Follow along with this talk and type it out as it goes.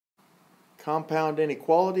compound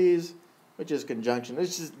inequalities, which is conjunction.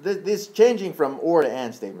 This changing from or to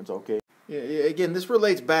and statements, okay? Again, this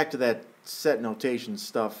relates back to that set notation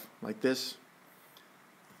stuff like this.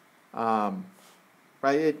 Right?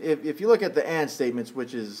 If you look at the and statements,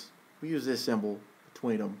 which is, we use this symbol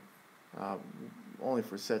between them, only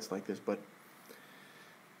for sets like this, but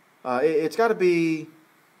it's got to be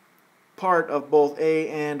part of both A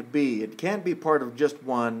and B. It can't be part of just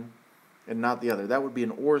one and not the other. That would be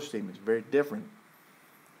an or statement. It's very different.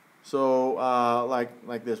 So,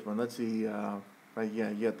 like this one. Let's see. Right, yeah,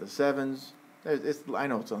 you got the 7s. I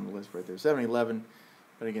know it's on the list right there. 7 and 11.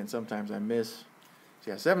 But again, sometimes I miss.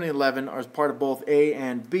 So yeah, 7 and 11 are part of both A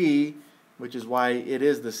and B, which is why it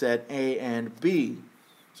is the set A and B.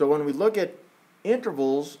 So when we look at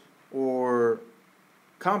intervals or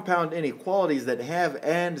compound inequalities that have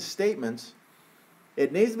and statements,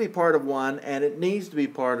 it needs to be part of one and it needs to be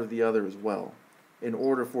part of the other as well in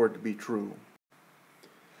order for it to be true.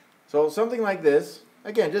 So something like this,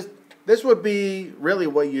 again, this would be really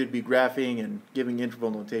what you'd be graphing and giving interval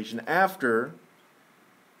notation after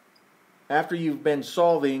you've been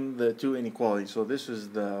solving the two inequalities. So this is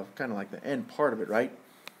the kind of like the end part of it, right?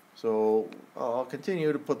 So I'll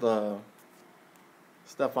continue to put the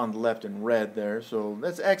stuff on the left in red there. So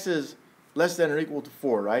that's x is less than or equal to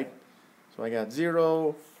 4, right? So I got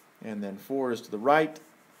 0, and then 4 is to the right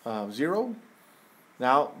of 0.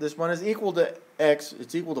 Now this one is equal to x,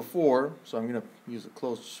 it's equal to 4, so I'm going to use a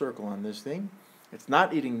closed circle on this thing. It's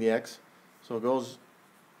not eating the x, so it goes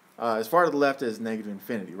as far to the left as negative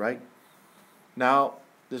infinity, right? Now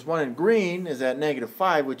this one in green is at negative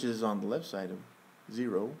 5, which is on the left side of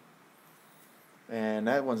 0. And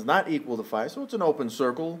that one's not equal to 5, so it's an open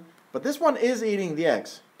circle. But this one is eating the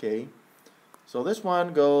x, okay? So this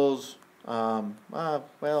one goes, well, I'm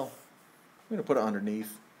going to put it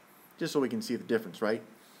underneath, just so we can see the difference, right?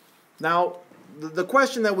 Now, the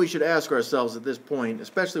question that we should ask ourselves at this point,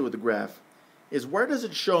 especially with the graph, is where does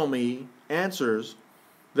it show me answers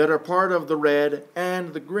that are part of the red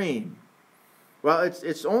and the green? Well,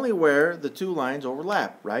 it's only where the two lines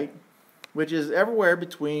overlap, right? Which is everywhere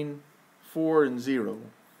between 4 and 0.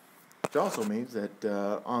 Which also means that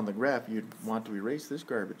on the graph you'd want to erase this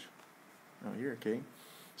garbage. Oh, here, okay.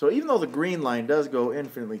 So even though the green line does go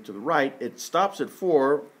infinitely to the right, it stops at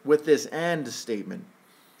 4 with this and statement.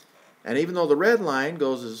 And even though the red line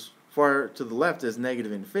goes as far to the left as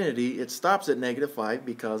negative infinity, it stops at negative 5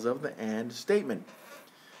 because of the and statement.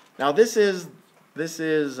 Now this is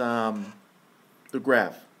the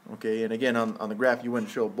graph, okay? And again, on the graph you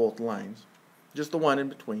wouldn't show both lines, just the one in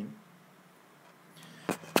between.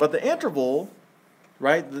 But the interval,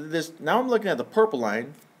 right, now I'm looking at the purple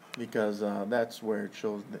line because that's where it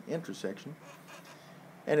shows the intersection.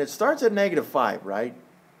 And it starts at negative 5, right?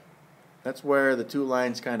 That's where the two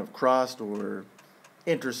lines kind of crossed or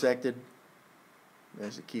intersected.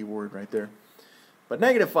 There's a key word right there. But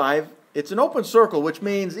negative 5, it's an open circle, which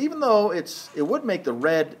means even though it would make the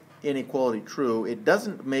red inequality true, it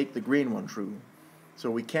doesn't make the green one true.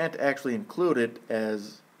 So we can't actually include it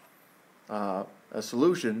as a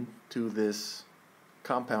solution to this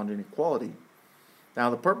compound inequality.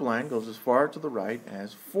 Now the purple line goes as far to the right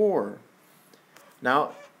as 4.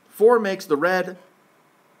 Now 4 makes the red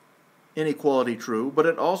inequality true, but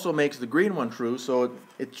it also makes the green one true, so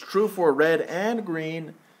it's true for red and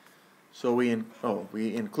green, so we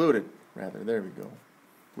include it, rather, there we go,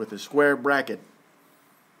 with a square bracket.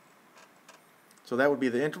 So that would be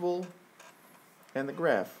the interval and the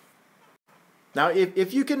graph. Now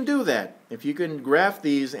if you can do that, if you can graph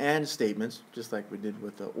these and statements, just like we did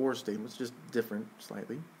with the or statements, just different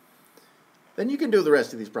slightly, then you can do the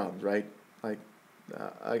rest of these problems, right? Like,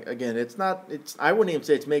 again, I wouldn't even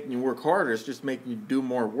say it's making you work harder, it's just making you do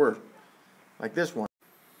more work. Like this one.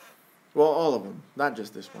 Well, all of them, not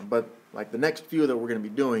just this one, but like the next few that we're going to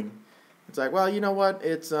be doing, it's like, well, you know what,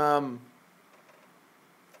 it's more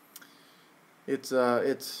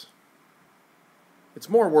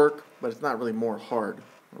work, but it's not really more hard,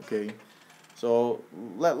 okay? So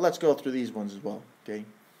let's go through these ones as well, okay?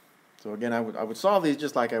 So again, I would solve these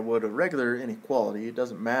just like I would a regular inequality. It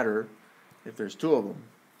doesn't matter if there's two of them.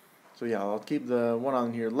 So yeah, I'll keep the one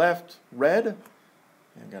on here left red. And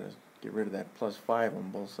I gotta get rid of that plus 5 on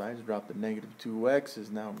both sides. Drop the negative 2x is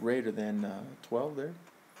now greater than 12 there.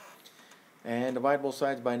 And divide both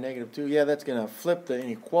sides by negative 2. Yeah, that's gonna flip the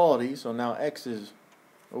inequality. So now x is,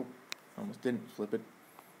 oh, almost didn't flip it.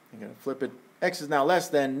 I'm gonna flip it. X is now less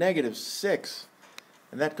than negative 6.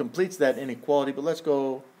 And that completes that inequality. But let's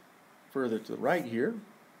go further to the right here.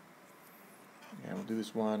 And we'll do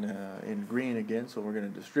this one in green again. So we're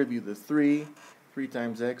going to distribute the 3. 3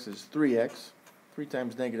 times x is 3x. 3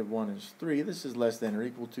 times negative 1 is 3. This is less than or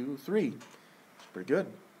equal to 3. It's pretty good.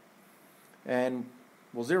 And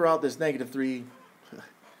we'll zero out this negative 3.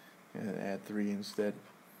 And add 3 instead.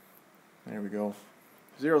 There we go.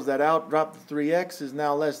 Zeros that out. Drop the 3x is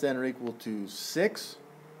now less than or equal to 6.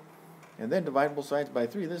 And then divide both sides by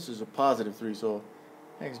 3. This is a positive 3, so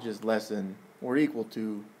x is just less than or equal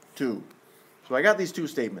to 2. So I got these two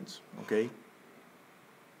statements, okay?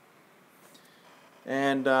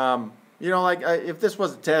 And, you know, like if this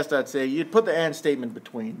was a test, I'd say you'd put the and statement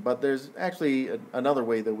between. But there's actually another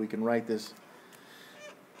way that we can write this.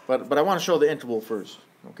 But I want to show the interval first,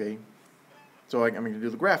 okay? So I'm going to do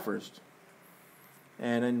the graph first.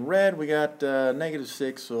 And in red, we got negative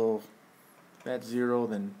 6, so if that's 0,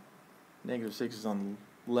 then negative 6 is on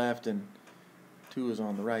the left and 2 is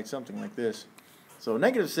on the right, something like this. So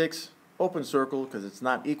negative 6, open circle, because it's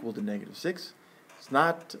not equal to negative 6. It's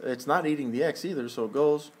not eating the x either, so it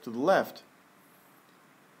goes to the left.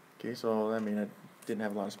 Okay, so I mean, I didn't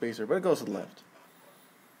have a lot of space there, but it goes to the left.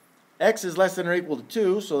 X is less than or equal to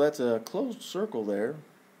 2, so that's a closed circle there.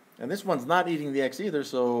 And this one's not eating the x either,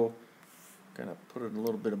 so kind of put it a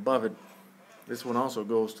little bit above it. This one also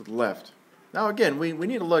goes to the left. Now again, we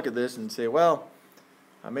need to look at this and say, well,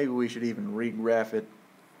 maybe we should even regraph it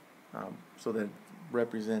so that it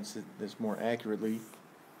represents this more accurately.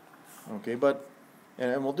 Okay, but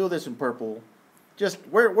and we'll do this in purple. Just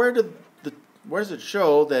where does it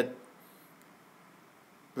show that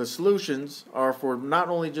the solutions are for not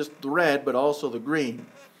only just the red but also the green?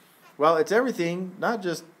 Well, it's everything, not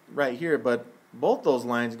just right here, but both those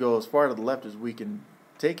lines go as far to the left as we can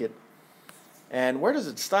take it. And where does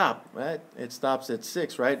it stop? It stops at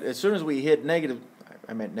 6, right? As soon as we hit negative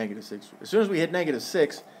 6. As soon as we hit negative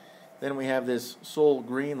 6, then we have this sole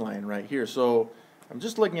green line right here. So I'm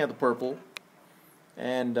just looking at the purple,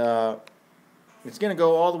 and it's going to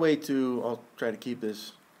go all the way to, I'll try to keep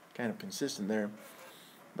this kind of consistent there.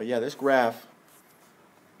 But yeah, this graph,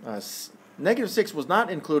 negative 6 was not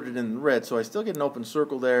included in the red, so I still get an open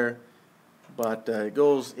circle there, but it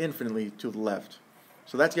goes infinitely to the left.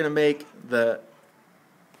 So that's going to make the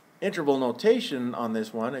interval notation on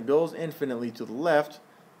this one. It goes infinitely to the left,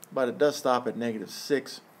 but it does stop at negative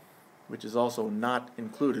 6, which is also not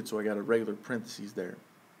included, so I got a regular parentheses there.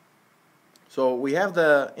 So we have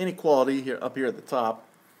the inequality here up here at the top,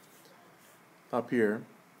 up here.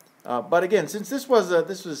 But again, since this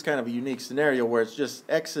was kind of a unique scenario where it's just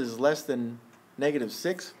x is less than negative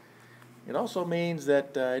 6, it also means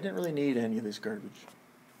that I didn't really need any of this garbage.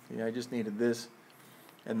 See, I just needed this.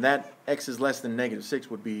 And that x is less than negative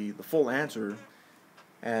 6 would be the full answer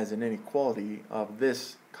as an inequality of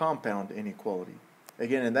this compound inequality.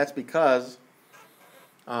 Again, and that's because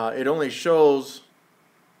it only shows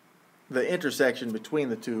the intersection between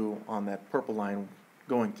the two on that purple line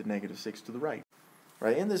going to negative 6 to the right.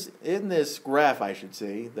 Right, in this graph, I should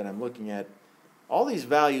say, that I'm looking at, all these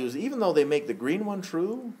values, even though they make the green one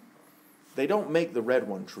true, they don't make the red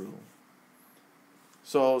one true.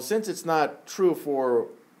 So since it's not true for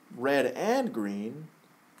red and green,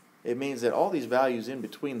 it means that all these values in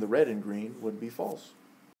between the red and green would be false.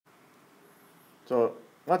 So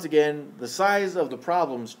once again, the size of the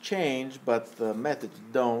problems change, but the methods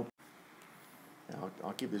don't.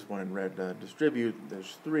 I'll keep this one in red. Distribute,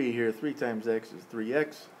 there's 3 here. 3 times x is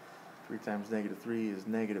 3x. 3 times negative 3 is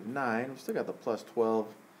negative 9. We've still got the plus 12.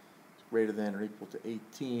 It's greater than or equal to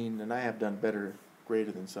 18. And I have done better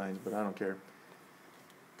greater than signs, but I don't care.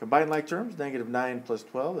 Combine like terms, negative 9 plus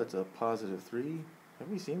 12. That's a positive 3. Have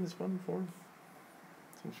we seen this one before?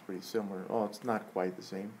 Seems pretty similar. Oh, it's not quite the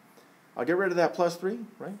same. I'll get rid of that plus 3,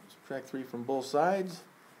 right? Subtract 3 from both sides.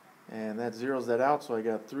 And that zeroes that out, so I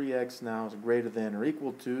got 3x now is greater than or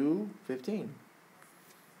equal to 15.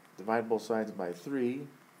 Divide both sides by 3.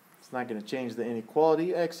 It's not going to change the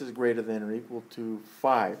inequality. X is greater than or equal to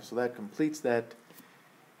 5. So that completes that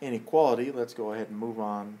inequality. Let's go ahead and move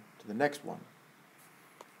on to the next one.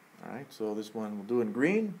 Alright, so this one we'll do in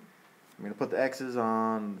green. I'm going to put the x's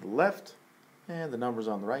on the left and the numbers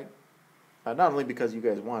on the right. Not only because you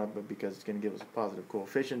guys want it, but because it's going to give us a positive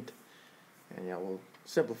coefficient. And yeah, we'll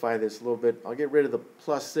simplify this a little bit. I'll get rid of the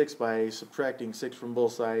plus 6 by subtracting 6 from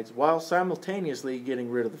both sides, while simultaneously getting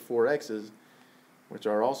rid of the 4 x's, which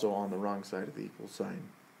are also on the wrong side of the equal sign.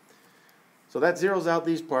 So that zeroes out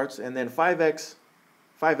these parts, and then 5x's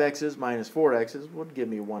minus 4x's would give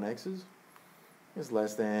me 1x's is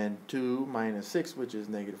less than 2 minus 6, which is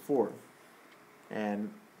negative 4.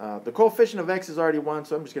 And the coefficient of x is already 1,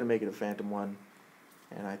 so I'm just going to make it a phantom 1.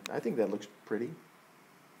 And I think that looks pretty.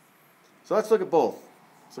 So let's look at both.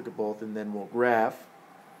 Let's look at both, and then we'll graph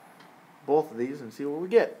both of these and see what we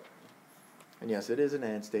get. And yes, it is an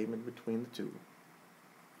and statement between the two.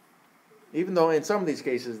 Even though in some of these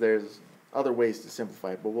cases there's other ways to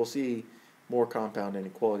simplify it, but we'll see more compound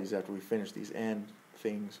inequalities after we finish these and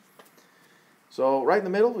things. So right in the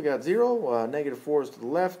middle we got 0, negative 4 is to the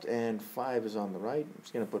left, and 5 is on the right. I'm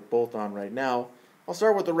just going to put both on right now. I'll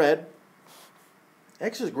start with the red.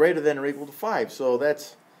 X is greater than or equal to 5, so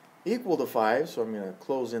that's equal to 5, so I'm going to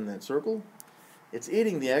close in that circle. It's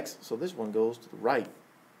eating the X, so this one goes to the right.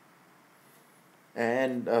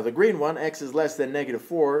 And the green one, X is less than negative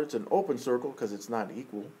 4, it's an open circle because it's not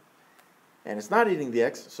equal. And it's not eating the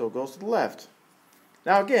X, so it goes to the left.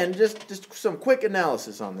 Now again, just some quick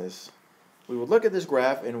analysis on this. We would look at this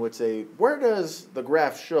graph and would say, where does the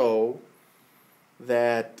graph show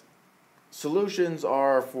that solutions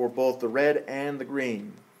are for both the red and the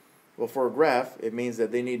green? Well, for a graph, it means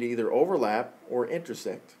that they need to either overlap or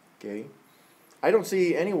intersect. Okay? I don't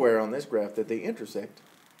see anywhere on this graph that they intersect.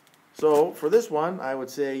 So for this one, I would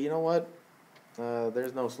say, you know what?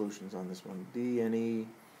 There's no solutions on this one. D and E,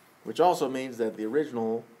 which also means that the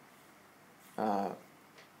original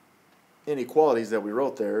inequalities that we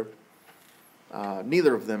wrote there,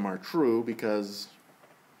 neither of them are true because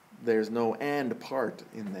there's no and part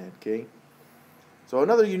in that, okay? So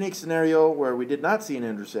another unique scenario where we did not see an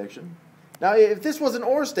intersection. Now, if this was an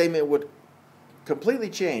or statement, it would completely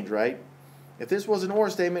change, right? If this was an or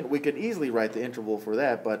statement, we could easily write the interval for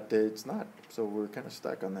that, but it's not, so we're kind of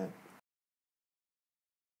stuck on that.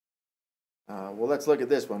 Well, let's look at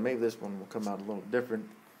this one. Maybe this one will come out a little different.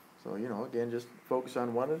 So, you know, again, just focus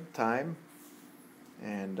on one at a time.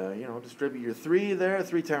 And, you know, distribute your 3 there.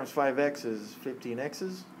 3 times 5x is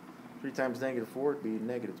 15x's. 3 times negative 4 would be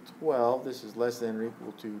negative 12. This is less than or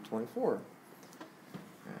equal to 24.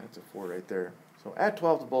 That's a 4 right there. So add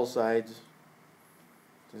 12 to both sides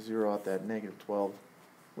to zero out that negative 12,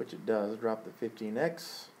 which it does. Drop the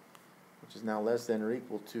 15x, which is now less than or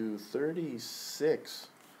equal to 36.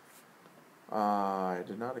 I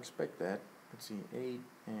did not expect that. Let's see, 8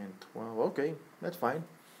 and 12. Okay, that's fine.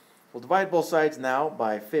 We'll divide both sides now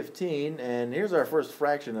by 15, and here's our first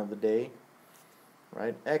fraction of the day.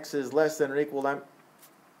 Right, x is less than or equal to,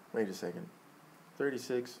 wait a second,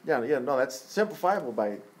 36, no, that's simplifiable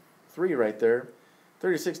by 3 right there.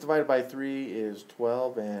 36 divided by 3 is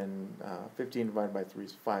 12, and 15 divided by 3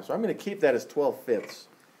 is 5. So I'm going to keep that as 12/5.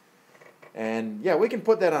 And yeah, we can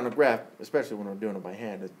put that on a graph, especially when we're doing it by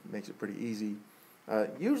hand. It makes it pretty easy.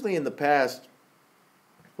 Usually in the past,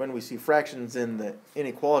 when we see fractions in the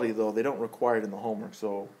inequality, though, they don't require it in the homework.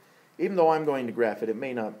 So even though I'm going to graph it, it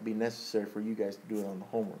may not be necessary for you guys to do it on the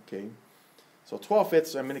homework, okay? So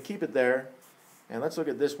 12/5, I'm going to keep it there. And let's look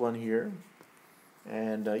at this one here.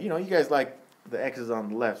 And, you know, you guys like the x's on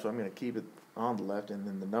the left, so I'm going to keep it on the left, and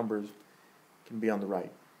then the numbers can be on the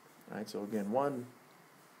right. All right, so again, one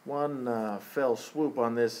fell swoop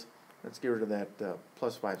on this. Let's get rid of that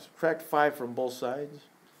plus 5. Subtract 5 from both sides.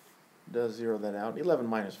 Does zero that out. 11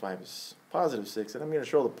 minus 5 is positive 6, and I'm going to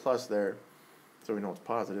show the plus there so we know it's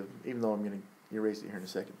positive, even though I'm going to erase it here in a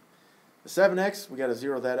second. The 7x, we got to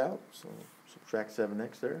zero that out, so subtract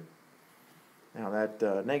 7x there. Now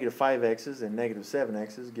that negative 5x's and negative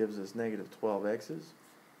 7x's gives us negative 12x's,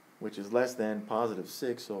 which is less than positive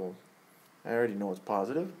 6, so I already know it's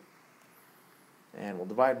positive. And we'll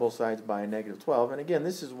divide both sides by negative 12. And again,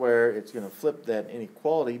 this is where it's going to flip that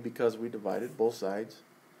inequality because we divided both sides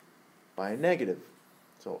by a negative.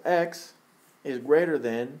 So x is greater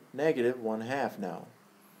than negative 1/2 now.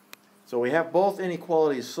 So we have both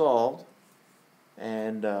inequalities solved.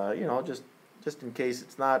 And, you know, just in case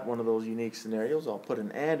it's not one of those unique scenarios, I'll put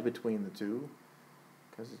an and between the two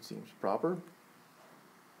because it seems proper.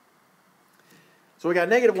 So we got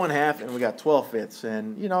negative 1/2 and we got 12/5.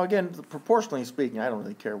 And, you know, again, proportionally speaking, I don't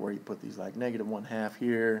really care where you put these, like negative 1/2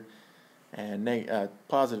 here and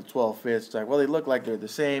positive 12/5. Like, well, they look like they're the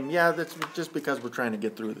same. Yeah, that's just because we're trying to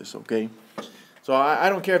get through this, okay? So I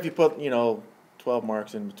don't care if you put, you know, 12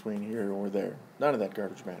 marks in between here or there. None of that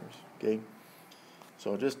garbage matters, okay?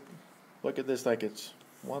 So just look at this like it's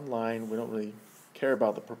one line. We don't really care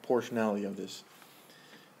about the proportionality of this.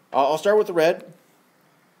 I'll start with the red.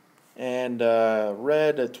 And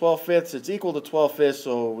red at 12/5, it's equal to 12/5,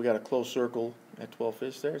 so we got a closed circle at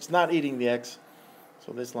 12/5 there. It's not eating the x,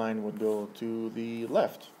 so this line would go to the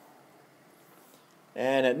left.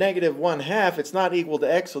 And at negative 1/2, it's not equal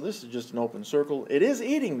to x, so this is just an open circle. It is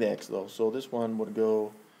eating the x, though, so this one would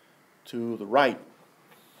go to the right.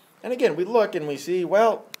 And again, we look and we see,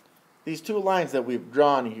 well, these two lines that we've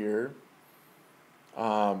drawn here,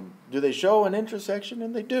 do they show an intersection?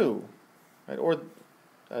 And they do. Right? Or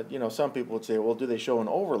you know, some people would say, well, do they show an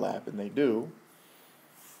overlap? And they do.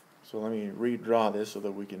 So let me redraw this so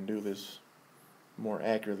that we can do this more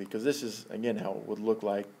accurately, because this is, again, how it would look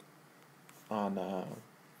like on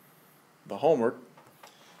the homework,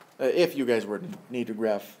 if you guys were to need to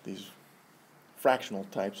graph these fractional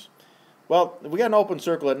types. Well, we got an open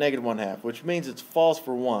circle at -1/2, which means it's false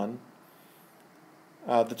for 1.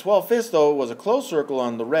 The 12/5, though, was a closed circle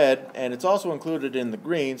on the red, and it's also included in the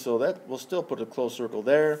green, so that we'll still put a closed circle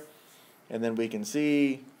there. And then we can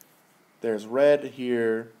see there's red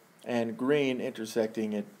here and green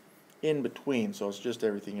intersecting it in between, so it's just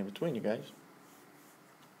everything in between, you guys.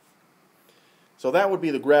 So that would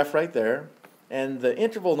be the graph right there. And the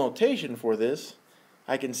interval notation for this,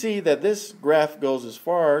 I can see that this graph goes as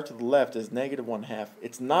far to the left as -1/2.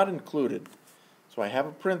 It's not included, so I have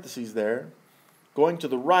a parentheses there. Going to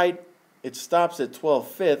the right, it stops at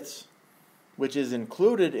 12/5, which is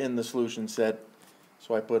included in the solution set,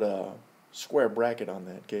 so I put a square bracket on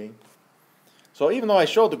that, okay? So even though I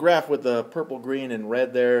showed the graph with the purple, green, and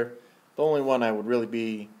red there, the only one I would really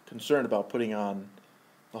be concerned about putting on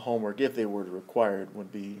the homework, if they were to require it,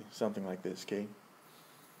 would be something like this, okay?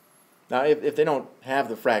 Now, if they don't have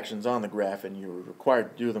the fractions on the graph and you're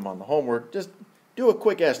required to do them on the homework, just do a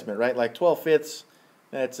quick estimate, right? Like 12/5,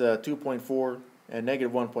 that's 2.4, and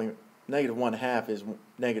 -1/2 is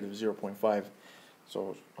 -0.5.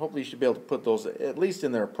 So hopefully you should be able to put those at least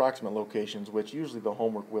in their approximate locations, which usually the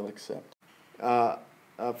homework will accept.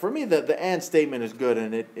 For me, the AND statement is good,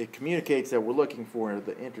 and it communicates that we're looking for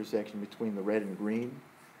the intersection between the red and green.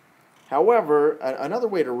 However, another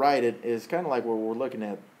way to write it is kind of like what we're looking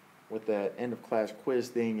at with that end of class quiz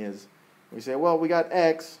thing is we say, well, we got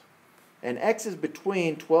x, and x is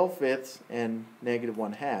between 12/5 and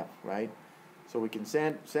 -1/2, right? So we can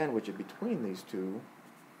sandwich it between these two.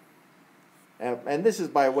 And this is,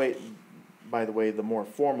 by the way, the more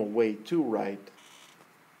formal way to write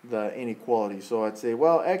the inequality. So I'd say,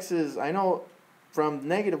 well, x is, I know from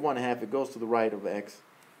 -1/2 it goes to the right of x.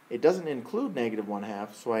 It doesn't include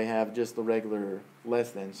 -1/2, so I have just the regular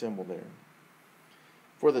less than symbol there.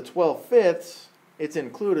 For the 12/5, it's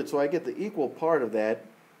included, so I get the equal part of that,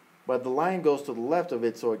 but the line goes to the left of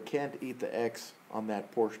it, so it can't eat the x on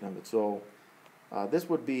that portion of it. So this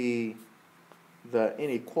would be the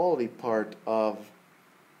inequality part of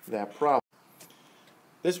that problem.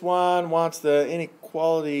 This one wants the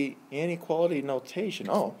inequality notation.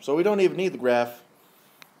 Oh, so we don't even need the graph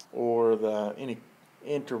or the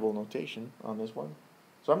interval notation on this one.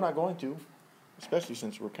 So I'm not going to, especially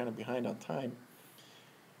since we're kind of behind on time.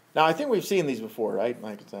 Now, I think we've seen these before, right?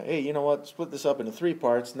 Like, it's like, hey, you know what? Split this up into 3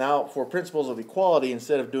 parts. Now, for principles of equality,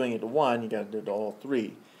 instead of doing it to 1, you got to do it to all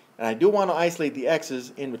 3. And I do want to isolate the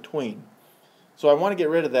x's in between. So I want to get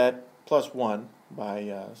rid of that +1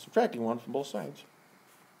 by subtracting 1 from both sides.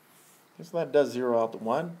 Okay, so that does 0 out to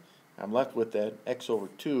 1. I'm left with that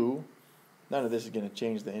x/2. None of this is going to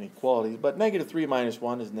change the inequalities, but -3 minus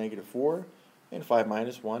 1 is -4, and 5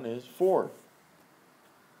 minus 1 is 4.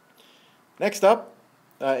 Next up,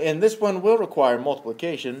 and this one will require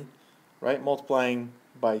multiplication, right? Multiplying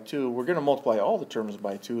by 2. We're going to multiply all the terms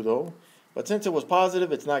by 2, though. But since it was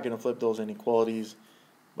positive, it's not going to flip those inequalities.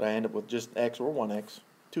 But I end up with just x or 1x.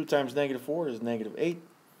 2 times -4 is -8,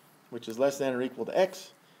 which is less than or equal to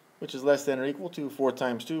x, which is less than or equal to 4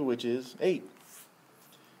 times 2, which is 8.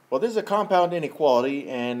 Well, this is a compound inequality,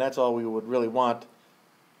 and that's all we would really want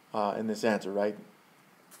in this answer, right?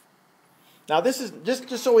 Now, this is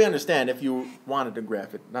just so we understand, if you wanted to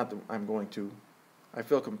graph it, not that I'm going to. I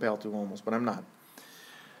feel compelled to almost, but I'm not.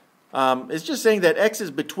 It's just saying that x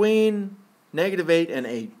is between -8 and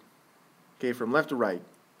 8, okay, from left to right.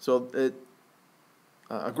 So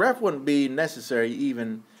a graph wouldn't be necessary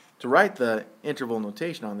even to write the interval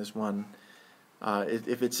notation on this one.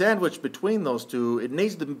 If it's sandwiched between those two, it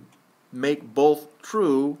needs to make both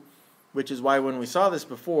true, which is why when we saw this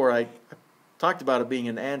before, I talked about it being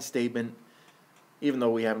an AND statement, even though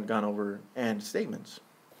we haven't gone over AND statements.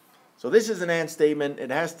 So this is an AND statement. It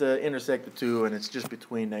has to intersect the two, and it's just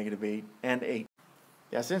between -8 and 8.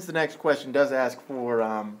 Yeah, since the next question does ask for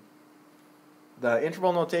the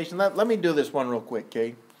interval notation, let me do this one real quick,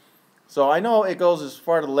 okay? So I know it goes as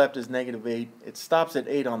far to the left as -8. It stops at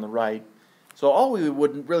 8 on the right. So all we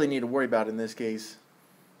would really need to worry about in this case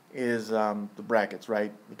is the brackets,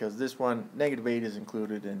 right? Because this one, -8 is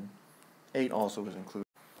included, and 8 also is included.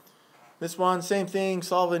 This one, same thing,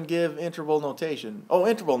 solve and give interval notation. Oh,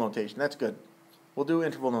 interval notation, that's good. We'll do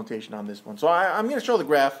interval notation on this one. So I'm going to show the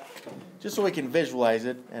graph just so we can visualize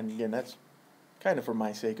it. And again, that's kind of for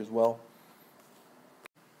my sake as well.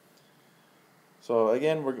 So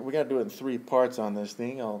again, we got to do it in 3 parts on this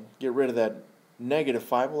thing. I'll get rid of that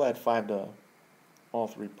 -5. We'll add 5 to all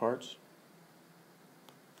 3 parts.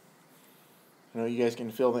 I know you guys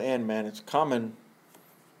can fill the end, man. It's common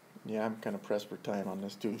Yeah, I'm kind of pressed for time on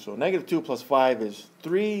this too. So negative 2 plus 5 is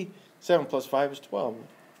 3. 7 plus 5 is 12,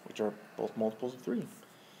 which are both multiples of 3.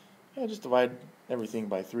 Yeah, just divide everything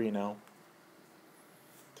by 3 now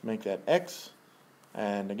to make that x.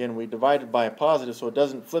 And again, we divided by a positive, so it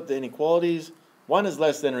doesn't flip the inequalities. 1 is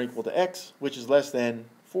less than or equal to x, which is less than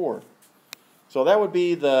 4. So that would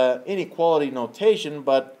be the inequality notation,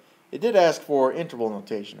 but it did ask for interval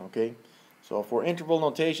notation, okay? So for interval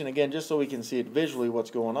notation, again, just so we can see it visually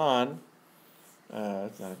what's going on,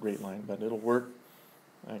 it's not a great line, but it'll work.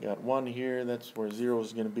 I got 1 here, that's where 0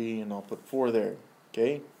 is going to be, and I'll put 4 there,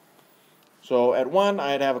 okay? So at 1,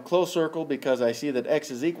 I'd have a closed circle because I see that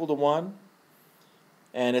x is equal to 1,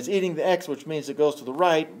 and it's eating the x, which means it goes to the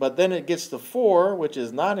right, but then it gets to 4, which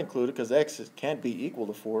is not included because x can't be equal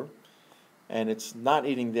to 4, and it's not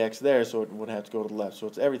eating the x there, so it would have to go to the left. So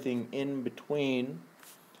it's everything in between,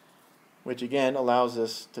 which again allows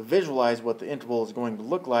us to visualize what the interval is going to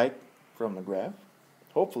look like from the graph,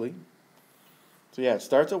 hopefully. So yeah, it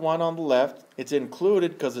starts at 1 on the left. It's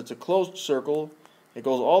included because it's a closed circle. It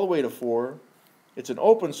goes all the way to 4. It's an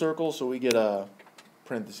open circle, so we get a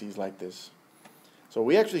parentheses like this. So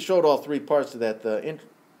we actually showed all 3 parts to that,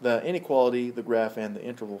 the inequality, the graph, and the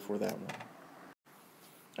interval for that one.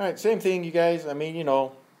 Alright, same thing, you guys. I mean, you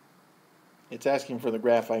know, it's asking for the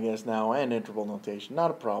graph, I guess, now, and interval notation.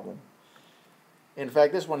 Not a problem. In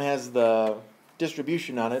fact, this one has the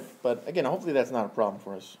distribution on it, but again, hopefully that's not a problem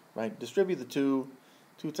for us, right? Distribute the 2.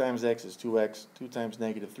 2 times x is 2x. 2 times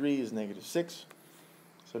negative 3 is negative 6.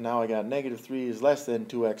 So now I got negative 3 is less than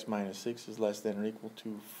 2x minus 6 is less than or equal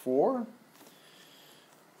to 4.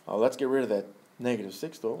 Let's get rid of that negative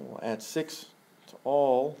 6, though. We'll add 6 to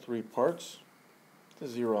all 3 parts to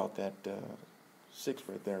zero out that 6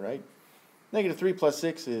 right there, right? Negative 3 plus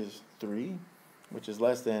 6 is 3, which is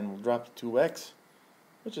less than, we'll drop to 2x,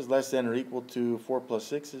 which is less than or equal to 4 plus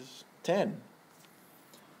 6 is 10.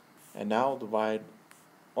 And now divide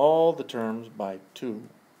all the terms by 2.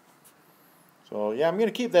 So yeah, I'm going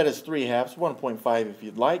to keep that as 3 halves, 1.5 if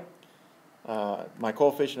you'd like. My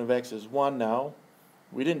coefficient of x is 1 now.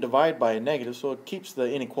 We didn't divide by a negative, so it keeps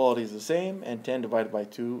the inequalities the same, and 10 divided by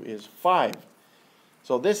 2 is 5.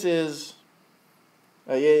 So this is,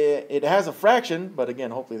 it has a fraction, but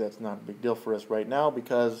again, hopefully that's not a big deal for us right now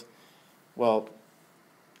because, well,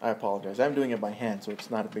 I apologize. I'm doing it by hand, so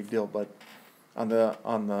it's not a big deal, but on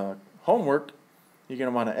the homework, you're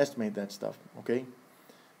going to want to estimate that stuff, okay?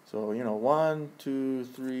 So, you know, 1, 2,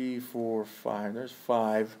 3, 4, 5. There's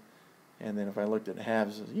 5. And then if I looked at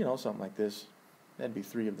halves, you know, something like this, that'd be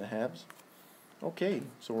 3 of the halves. Okay,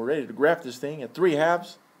 so we're ready to graph this thing at 3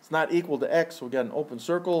 halves. It's not equal to x, so we've got an open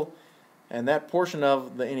circle, and that portion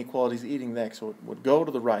of the inequality is eating the x, so it would go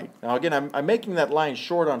to the right. Now again, I'm making that line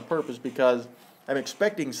short on purpose because I'm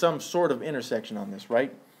expecting some sort of intersection on this,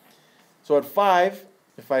 right? So at 5,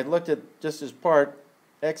 if I looked at just this part,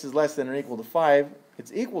 x is less than or equal to 5,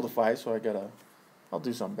 it's equal to 5, so I'll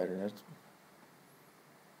do something better.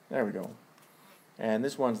 There we go. And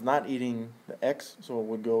this one's not eating the x, so it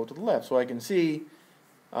would go to the left. So I can see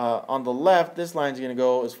on the left, this line's going to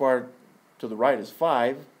go as far to the right as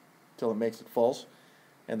 5 until it makes it false.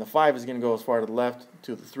 And the 5 is going to go as far to the left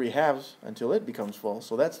to the 3 halves until it becomes false.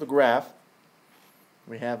 So that's the graph.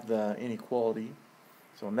 We have the inequality.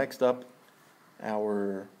 So next up,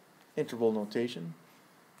 our interval notation.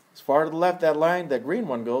 As far to the left that line, that green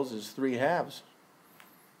one goes, is 3 halves,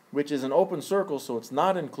 which is an open circle, so it's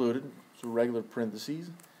not included. So regular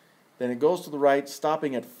parentheses. Then it goes to the right,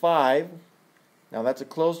 stopping at 5. Now that's a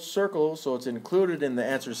closed circle, so it's included in the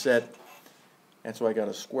answer set, and so I got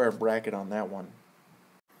a square bracket on that one.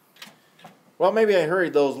 Well, maybe I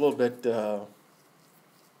hurried those a little bit, because,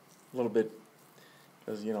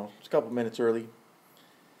 you know, it's a couple minutes early.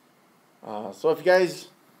 So if you guys